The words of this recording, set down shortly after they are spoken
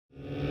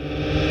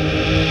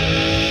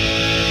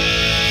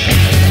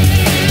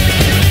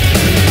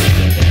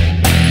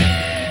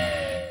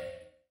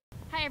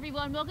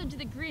everyone. Welcome to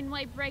the Green and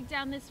White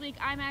Breakdown this week.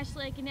 I'm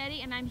Ashley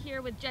Iaconetti, and I'm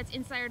here with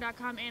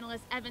JetsInsider.com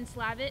analyst Evan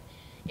Slavit.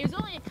 It was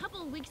only a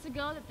couple of weeks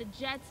ago that the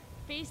Jets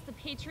faced the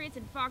Patriots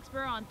in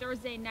Foxborough on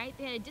Thursday night.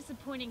 They had a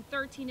disappointing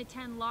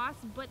 13-10 loss,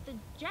 but the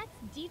Jets'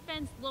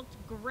 defense looked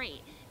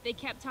great. They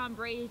kept Tom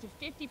Brady to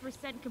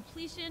 50%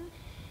 completion,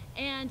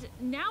 and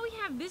now we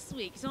have this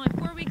week. So only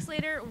 4 weeks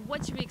later,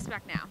 what should we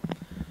expect now?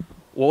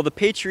 Well, the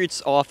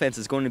Patriots' offense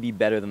is going to be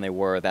better than they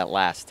were that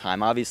last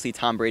time. Obviously,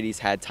 Tom Brady's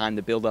had time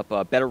to build up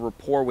a better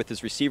rapport with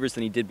his receivers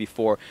than he did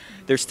before.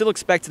 They're still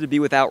expected to be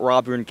without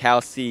Rob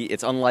Gronkowski.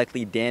 It's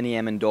unlikely Danny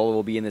Amendola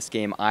will be in this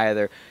game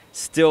either.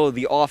 Still,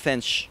 the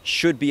offense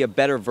should be a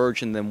better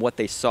version than what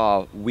they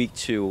saw week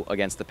 2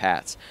 against the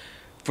Pats.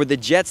 For the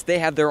Jets, they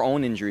have their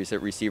own injuries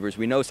at receivers.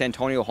 We know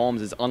Santonio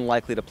Holmes is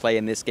unlikely to play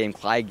in this game.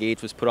 Clyde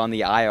Gates was put on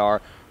the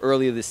IR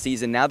earlier this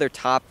season. Now their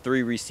top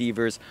 3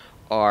 receivers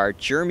are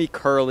Jeremy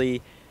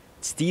Curley,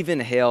 Stephen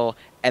Hill,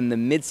 and the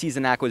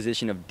midseason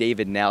acquisition of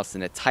David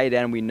Nelson. At tight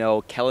end, we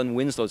know Kellen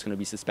Winslow is going to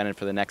be suspended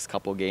for the next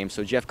couple games,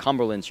 so Jeff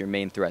Cumberland's your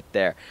main threat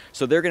there.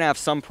 So they're going to have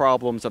some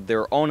problems of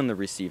their own on the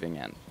receiving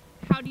end.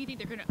 How do you think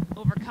they're going to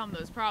overcome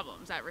those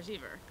problems at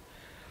receiver?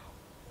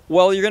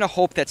 Well, you're going to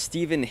hope that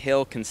Stephen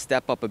Hill can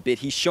step up a bit.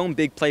 He's shown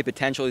big play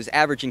potential. He's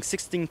averaging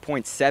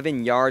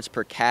 16.7 yards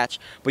per catch,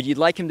 but you'd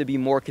like him to be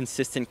more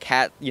consistent,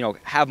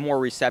 have more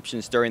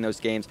receptions during those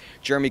games.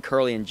 Jeremy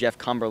Curley and Jeff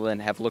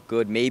Cumberland have looked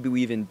good. Maybe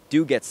we even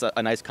do get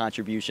a nice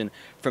contribution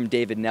from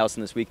David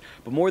Nelson this week.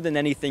 But more than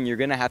anything, you're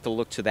going to have to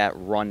look to that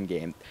run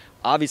game.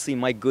 Obviously,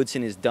 Mike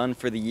Goodson is done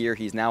for the year.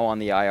 He's now on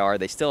the IR.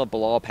 They still have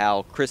Bilal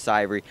Powell, Chris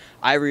Ivory.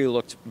 Ivory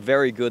looked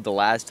very good the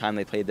last time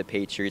they played the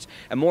Patriots.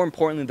 And more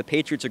importantly, the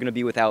Patriots are going to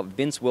be without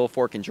Vince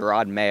Wilfork and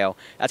Gerard Mayo.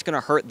 That's going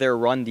to hurt their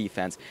run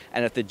defense.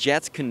 And if the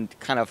Jets can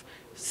kind of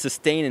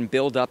sustain and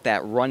build up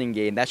that running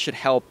game, that should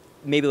help.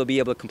 Maybe they'll be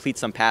able to complete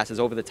some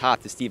passes over the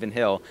top to Stephen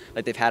Hill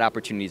like they've had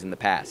opportunities in the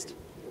past.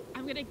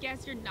 I'm going to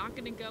guess you're not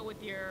going to go with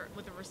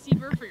a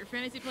receiver for your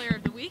fantasy player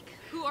of the week.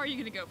 Who are you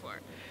going to go for?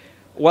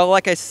 Well,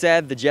 like I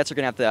said, the Jets are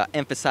going to have to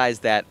emphasize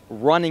that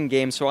running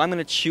game, so I'm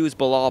going to choose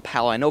Bilal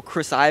Powell. I know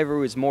Chris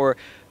Ivory was more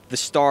the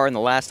star in the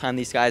last time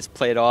these guys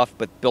played off,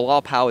 but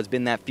Bilal Powell has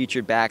been that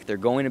featured back. They're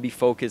going to be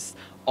focused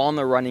on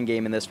the running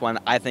game in this one.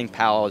 I think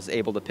Powell is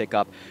able to pick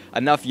up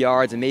enough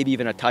yards and maybe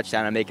even a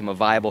touchdown and make him a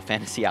viable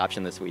fantasy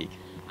option this week.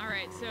 All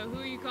right, so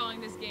who are you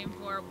calling this game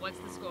for? What's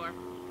the score?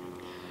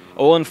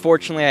 Well,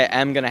 unfortunately,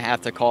 I am going to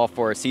have to call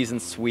for a season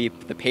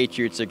sweep. The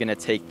Patriots are going to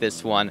take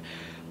this one.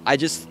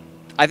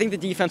 I think the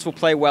defense will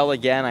play well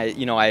again.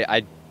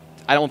 I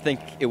don't think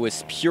it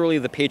was purely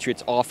the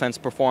Patriots' offense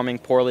performing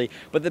poorly,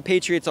 but the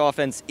Patriots'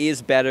 offense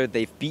is better.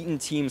 They've beaten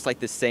teams like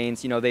the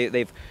Saints.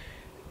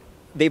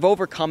 They've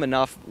overcome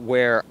enough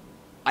where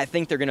I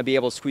think they're going to be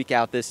able to squeak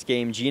out this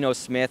game. Geno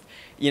Smith,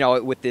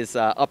 with his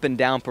up and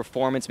down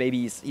performance, maybe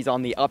he's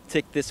on the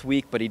uptick this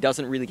week, but he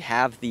doesn't really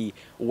have the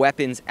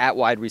weapons at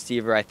wide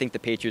receiver. I think the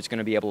Patriots are going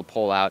to be able to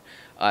pull out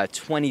a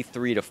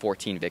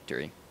 23-14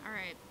 victory.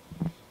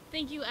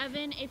 Thank you,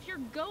 Evan. If you're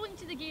going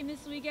to the game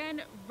this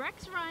weekend,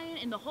 Rex Ryan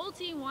and the whole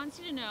team wants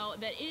you to know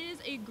that it is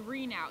a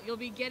green out. You'll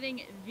be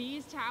getting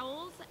these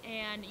towels,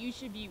 and you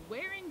should be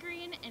wearing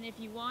green, and if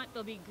you want,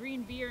 there'll be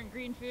green beer and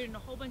green food and a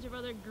whole bunch of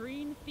other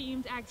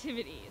green-themed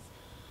activities.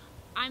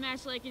 I'm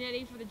Ashley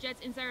Iaconetti for the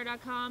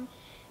JetsInsider.com.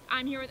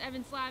 I'm here with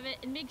Evan Slavit,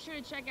 and make sure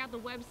to check out the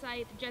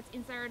website,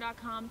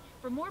 JetsInsider.com,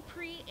 for more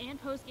pre-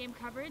 and post-game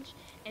coverage,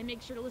 and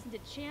make sure to listen to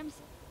Champs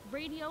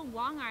Radio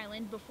Long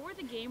Island before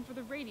the game for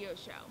the radio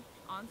show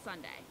on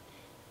Sunday.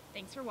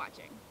 Thanks for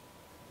watching.